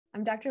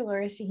I'm Dr.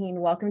 Lora Shahine.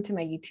 Welcome to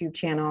my YouTube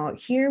channel.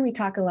 Here we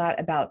talk a lot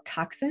about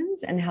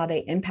toxins and how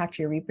they impact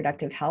your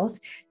reproductive health.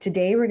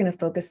 Today we're going to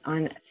focus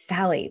on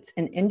phthalates,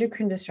 an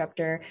endocrine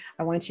disruptor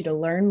I want you to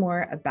learn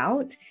more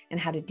about and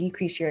how to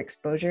decrease your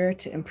exposure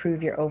to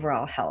improve your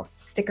overall health.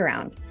 Stick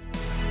around.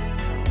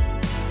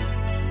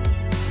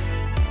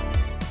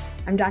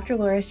 I'm Dr.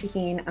 Lora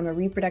Shahine. I'm a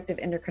reproductive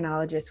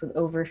endocrinologist with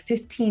over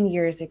 15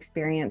 years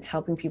experience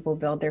helping people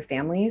build their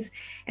families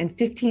and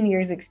 15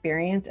 years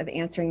experience of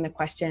answering the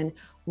question,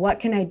 what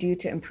can I do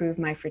to improve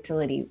my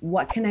fertility?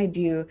 What can I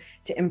do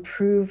to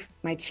improve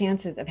my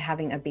chances of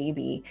having a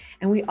baby?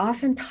 And we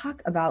often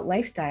talk about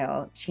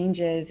lifestyle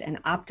changes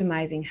and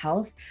optimizing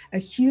health. A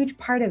huge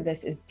part of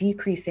this is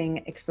decreasing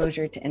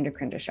exposure to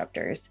endocrine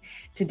disruptors.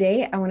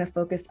 Today, I want to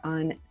focus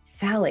on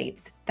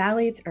phthalates.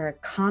 Phthalates are a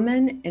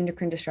common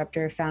endocrine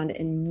disruptor found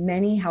in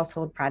many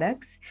household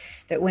products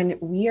that when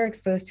we are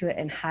exposed to it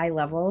in high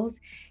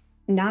levels,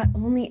 not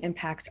only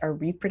impacts our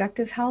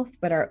reproductive health,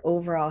 but our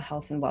overall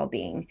health and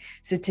well-being.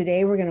 So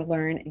today we're going to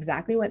learn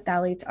exactly what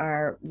phthalates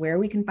are, where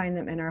we can find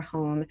them in our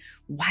home,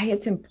 why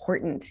it's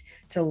important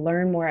to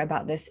learn more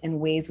about this and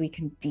ways we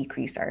can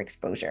decrease our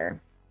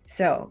exposure.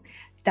 So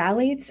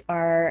phthalates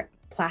are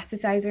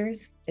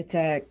plasticizers. It's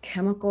a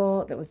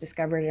chemical that was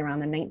discovered around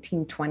the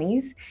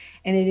 1920s,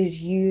 and it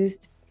is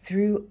used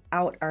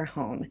throughout our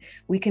home.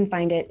 We can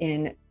find it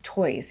in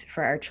toys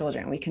for our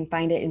children. We can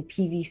find it in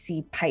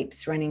PVC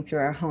pipes running through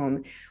our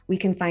home. We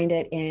can find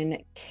it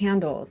in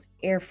candles,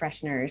 air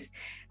fresheners,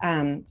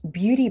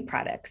 beauty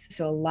products.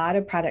 So a lot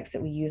of products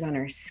that we use on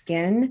our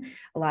skin,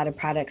 a lot of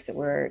products that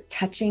we're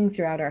touching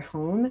throughout our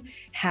home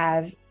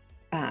have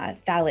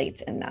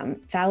phthalates in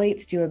them.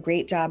 Phthalates do a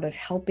great job of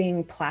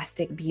helping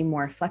plastic be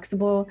more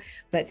flexible,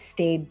 but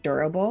stay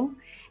durable.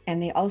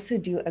 And they also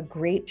do a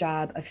great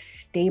job of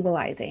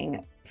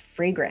stabilizing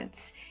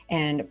fragrance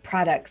and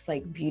products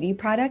like beauty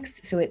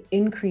products. So it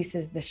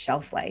increases the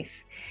shelf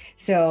life.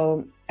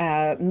 So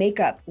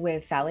makeup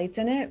with phthalates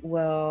in it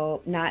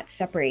will not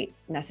separate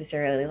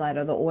necessarily a lot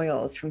of the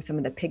oils from some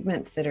of the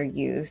pigments that are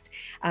used.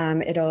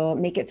 It'll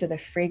make it so the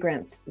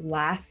fragrance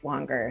lasts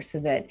longer so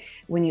that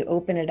when you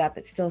open it up,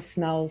 it still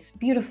smells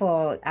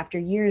beautiful after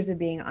years of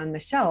being on the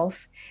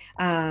shelf,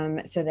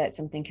 so that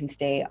something can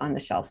stay on the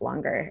shelf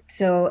longer.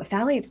 So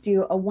phthalates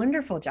do a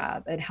wonderful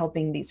job at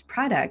helping these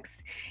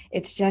products.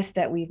 It's just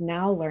that we've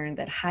now learned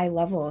that high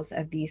levels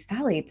of these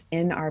phthalates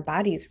in our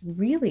bodies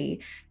really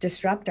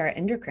disrupt our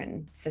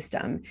endocrine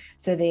system.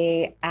 So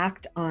they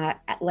act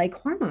like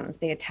hormones.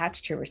 They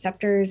attach to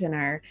receptors in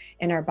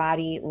our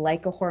body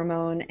like a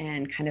hormone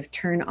and kind of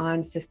turn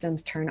on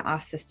systems, turn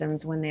off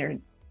systems when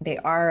they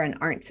are and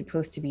aren't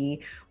supposed to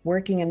be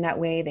working in that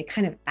way. They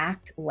kind of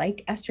act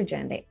like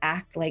estrogen. They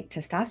act like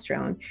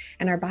testosterone,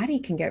 and our body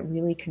can get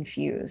really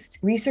confused.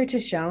 Research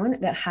has shown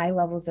that high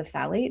levels of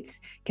phthalates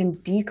can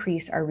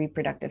decrease our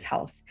reproductive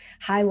health.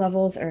 High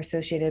levels are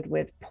associated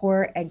with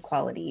poor egg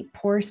quality,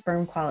 poor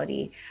sperm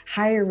quality,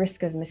 higher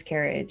risk of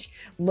miscarriage,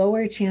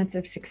 lower chance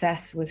of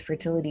success with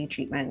fertility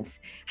treatments,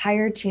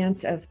 higher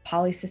chance of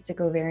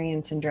polycystic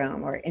ovarian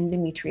syndrome or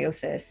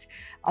endometriosis.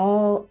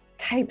 All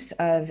types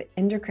of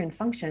endocrine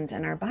functions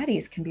in our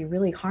bodies can be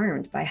really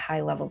harmed by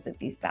high levels of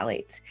these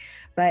phthalates.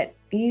 But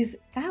these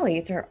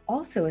phthalates are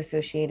also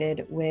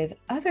associated with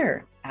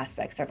other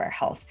aspects of our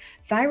health: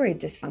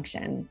 thyroid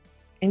dysfunction,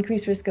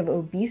 increased risk of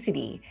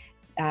obesity,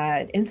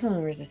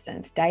 insulin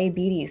resistance,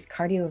 diabetes,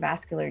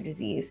 cardiovascular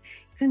disease,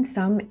 even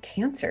some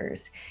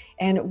cancers.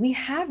 And we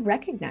have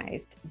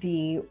recognized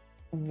the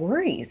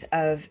worries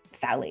of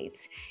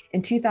phthalates.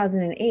 In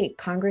 2008,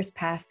 Congress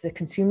passed the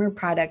Consumer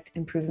Product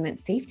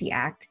Improvement Safety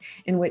Act,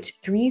 in which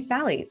 3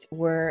 phthalates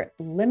were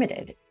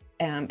limited,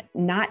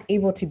 not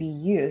able to be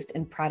used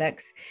in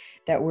products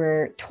that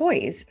were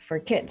toys for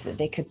kids that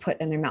they could put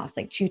in their mouth,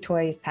 like chew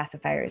toys,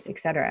 pacifiers,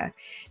 etc.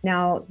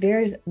 Now,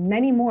 there's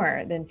many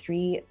more than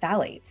 3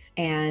 phthalates,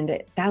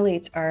 and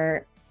phthalates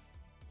are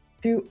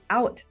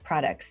throughout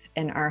products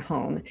in our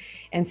home.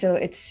 And so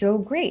it's so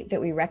great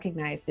that we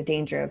recognize the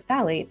danger of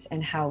phthalates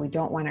and how we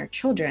don't want our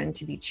children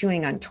to be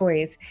chewing on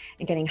toys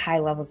and getting high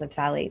levels of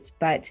phthalates.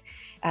 But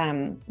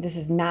this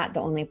is not the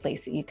only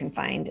place that you can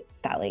find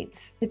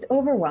phthalates. It's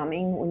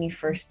overwhelming when you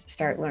first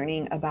start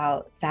learning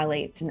about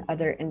phthalates and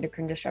other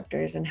endocrine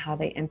disruptors and how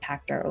they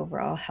impact our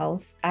overall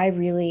health. I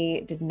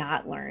really did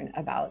not learn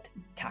about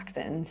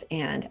toxins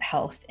and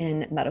health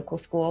in medical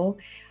school.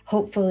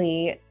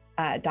 Hopefully,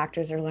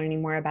 doctors are learning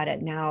more about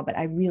it now, but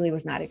I really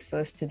was not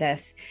exposed to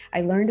this.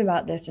 I learned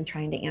about this in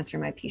trying to answer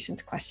my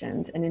patients'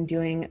 questions and in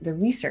doing the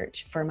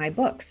research for my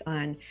books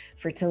on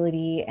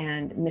fertility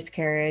and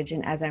miscarriage.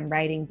 And as I'm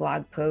writing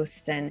blog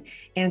posts and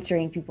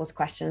answering people's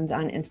questions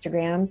on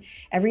Instagram,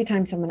 every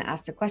time someone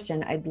asked a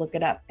question, I'd look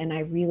it up, and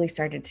I really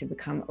started to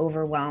become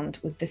overwhelmed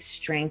with the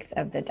strength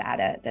of the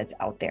data that's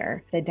out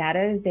there. The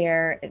data is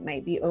there. It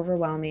might be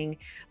overwhelming,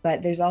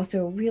 but there's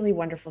also really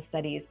wonderful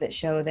studies that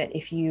show that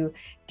if you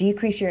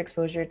decrease your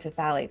exposure to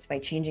phthalates by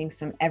changing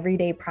some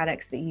everyday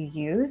products that you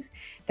use,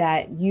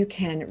 that you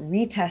can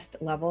retest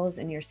levels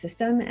in your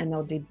system and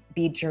they'll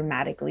be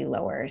dramatically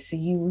lower. So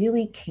you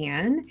really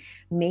can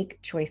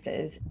make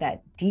choices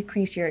that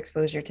decrease your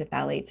exposure to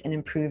phthalates and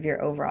improve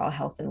your overall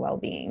health and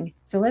well-being.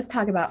 So let's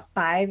talk about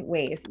 5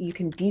 ways you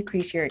can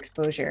decrease your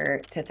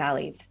exposure to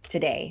phthalates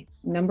today.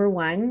 Number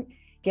 1,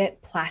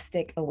 get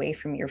plastic away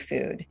from your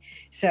food.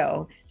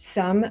 So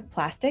some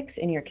plastics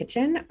in your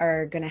kitchen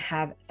are going to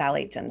have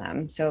phthalates in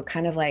them. So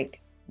kind of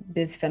like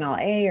bisphenol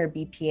A or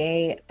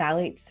BPA,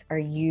 phthalates are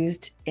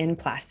used in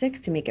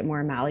plastics to make it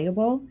more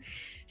malleable.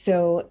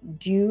 So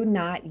do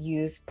not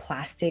use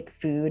plastic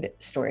food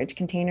storage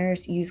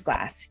containers. Use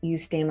glass,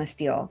 use stainless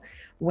steel.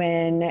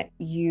 When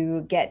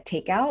you get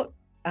takeout,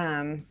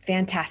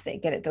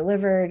 fantastic. Get it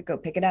delivered, go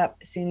pick it up.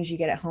 As soon as you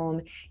get it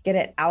home, get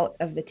it out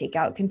of the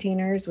takeout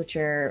containers, which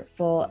are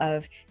full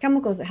of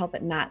chemicals that help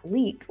it not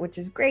leak, which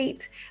is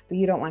great, but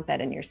you don't want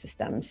that in your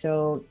system.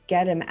 So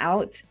get them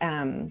out.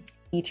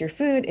 Eat your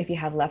food. If you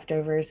have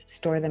leftovers,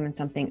 store them in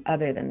something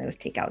other than those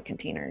takeout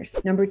containers.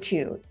 Number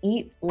 2,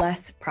 eat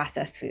less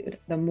processed food.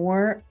 The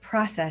more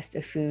processed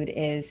a food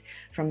is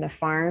from the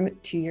farm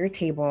to your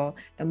table,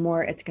 the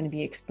more it's going to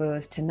be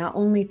exposed to not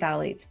only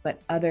phthalates,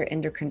 but other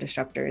endocrine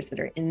disruptors that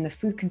are in the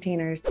food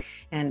containers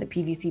and the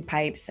PVC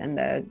pipes and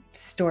the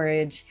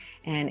storage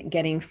and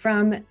getting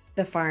from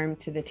the farm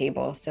to the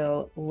table.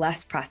 So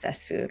less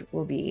processed food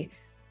will be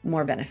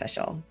more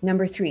beneficial.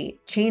 Number 3,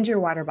 change your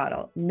water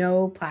bottle.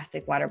 No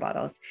plastic water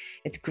bottles.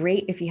 It's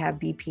great if you have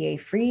BPA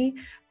free,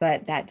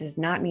 but that does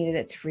not mean that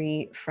it's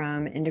free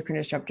from endocrine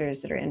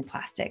disruptors that are in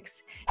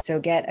plastics. So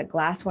get a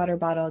glass water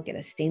bottle, get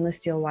a stainless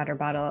steel water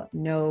bottle,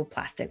 no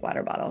plastic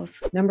water bottles.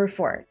 Number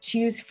 4,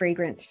 choose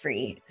fragrance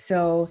free.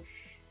 So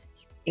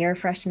air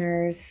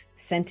fresheners,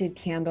 scented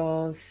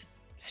candles,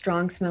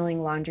 strong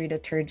smelling laundry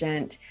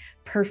detergent,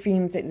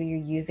 perfumes that you're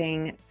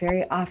using.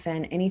 Very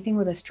often, anything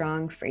with a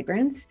strong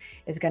fragrance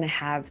is going to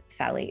have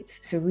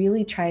phthalates. So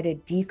really try to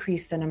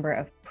decrease the number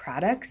of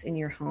products in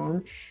your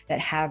home that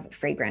have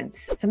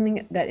fragrance.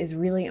 Something that is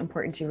really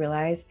important to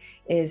realize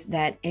is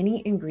that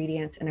any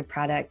ingredients in a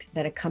product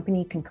that a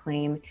company can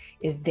claim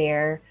is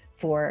there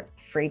for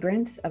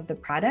fragrance of the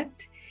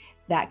product,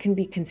 that can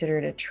be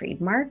considered a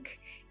trademark,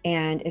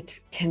 and it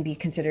can be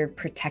considered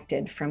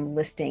protected from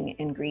listing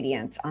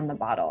ingredients on the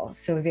bottle.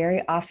 So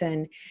very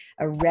often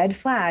a red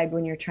flag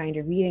when you're trying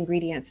to read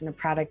ingredients in a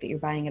product that you're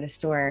buying at a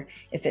store,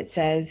 if it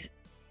says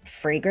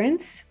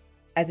fragrance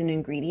as an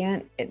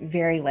ingredient, it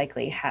very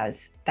likely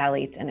has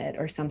phthalates in it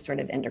or some sort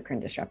of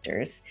endocrine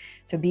disruptors.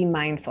 So be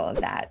mindful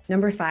of that.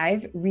 Number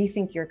 5,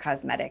 rethink your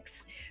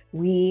cosmetics.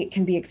 We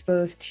can be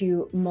exposed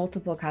to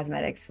multiple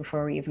cosmetics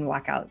before we even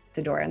walk out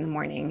the door in the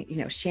morning. You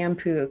know,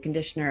 shampoo,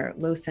 conditioner,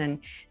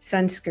 lotion,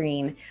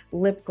 sunscreen,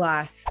 lip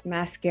gloss,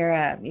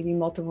 mascara, maybe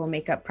multiple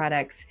makeup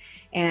products,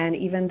 and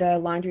even the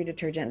laundry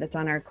detergent that's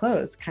on our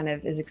clothes kind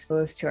of is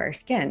exposed to our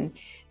skin.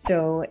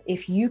 So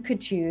if you could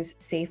choose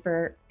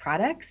safer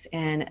products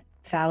and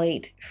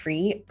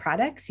phthalate-free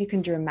products, you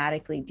can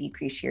dramatically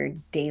decrease your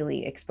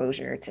daily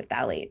exposure to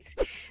phthalates.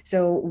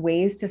 So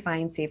ways to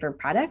find safer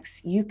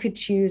products, you could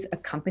choose a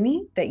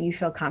company that you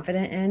feel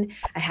confident in.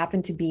 I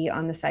happen to be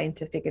on the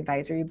scientific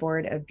advisory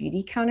board of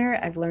Beauty Counter.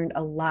 I've learned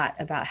a lot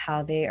about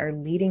how they are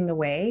leading the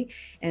way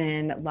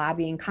in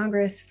lobbying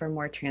Congress for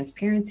more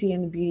transparency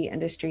in the beauty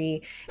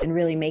industry and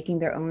really making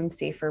their own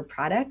safer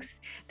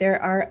products.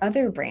 There are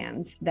other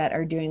brands that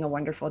are doing a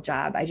wonderful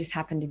job. I just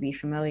happen to be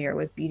familiar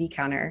with Beauty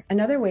Counter.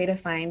 Another way to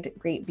find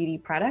great beauty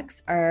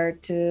products are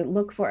to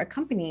look for a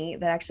company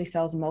that actually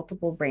sells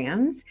multiple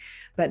brands,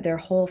 but their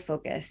whole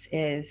focus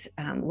is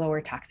lower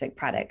toxic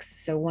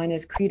products. So one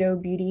is Credo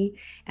Beauty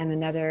and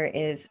another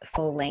is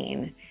Full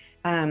Lane.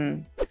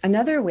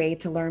 Another way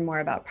to learn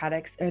more about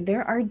products,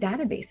 there are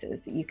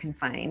databases that you can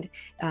find.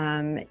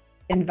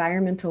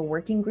 Environmental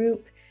Working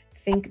Group,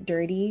 Think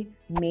Dirty,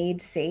 Made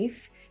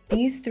Safe.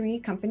 These 3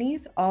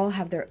 companies all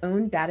have their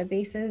own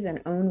databases and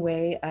own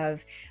way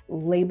of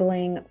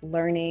labeling,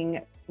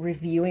 learning,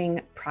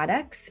 reviewing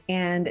products,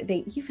 and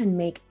they even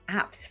make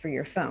apps for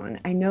your phone.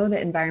 I know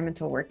that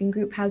Environmental Working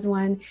Group has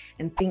one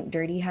and Think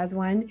Dirty has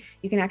one.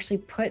 You can actually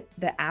put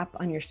the app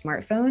on your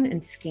smartphone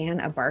and scan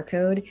a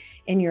barcode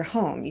in your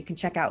home. You can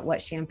check out what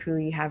shampoo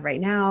you have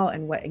right now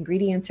and what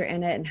ingredients are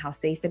in it and how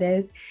safe it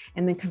is,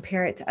 and then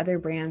compare it to other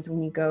brands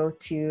when you go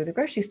to the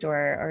grocery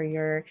store or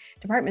your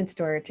department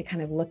store to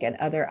kind of look at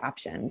other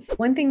options.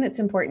 One thing that's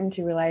important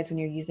to realize when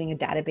you're using a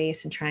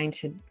database and trying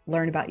to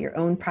learn about your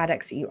own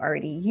products that you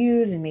already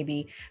use and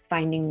maybe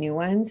finding new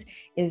ones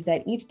is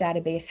that each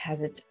database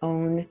has its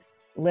own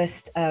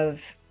list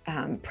of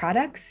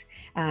products.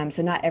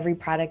 So not every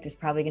product is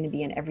probably going to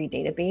be in every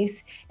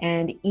database,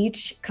 and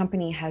each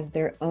company has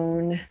their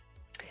own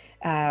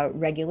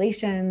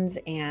regulations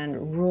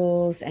and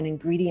rules and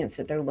ingredients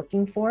that they're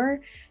looking for.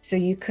 So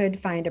you could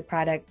find a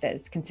product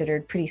that's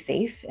considered pretty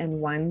safe in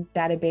one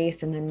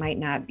database and then might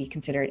not be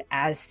considered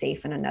as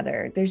safe in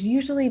another. There's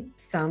usually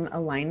some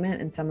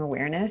alignment and some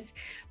awareness,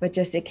 but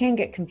just it can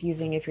get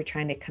confusing if you're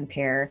trying to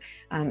compare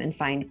and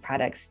find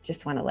products.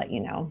 Just want to let you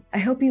know. I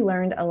hope you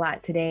learned a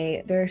lot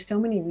today. There are so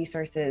many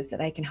resources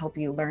that I can help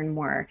you learn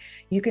more.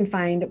 You can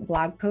find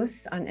blog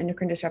posts on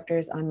endocrine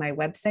disruptors on my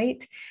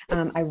website.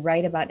 I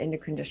write about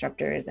endocrine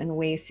disruptors and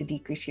ways to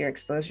decrease your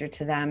exposure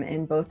to them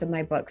in both of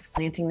my books,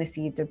 Planting the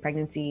Seeds of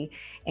Pregnancy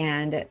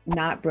and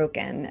Not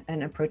Broken,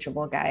 an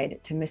approachable guide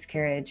to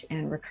miscarriage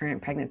and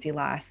recurrent pregnancy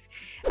loss.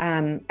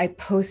 I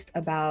post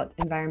about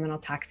environmental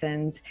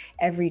toxins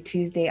every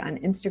Tuesday on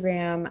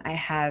Instagram. I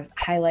have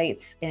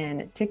highlights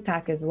in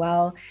TikTok as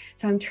well.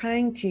 So I'm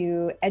trying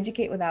to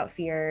educate without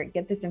fear,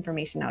 get this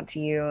information out to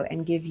you,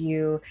 and give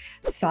you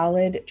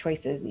solid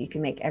choices that you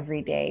can make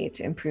every day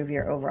to improve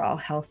your overall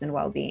health and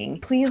well-being.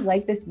 Please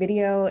like this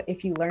video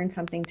if you learned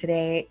something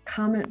today.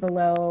 Comment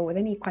below with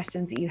any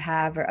questions that you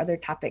have or other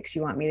topics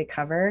you want me to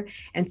cover,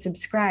 and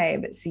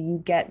subscribe so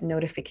you get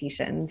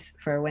notifications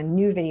for when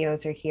new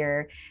videos are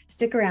here.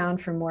 Stick around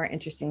for more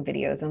interesting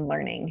videos on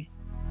learning.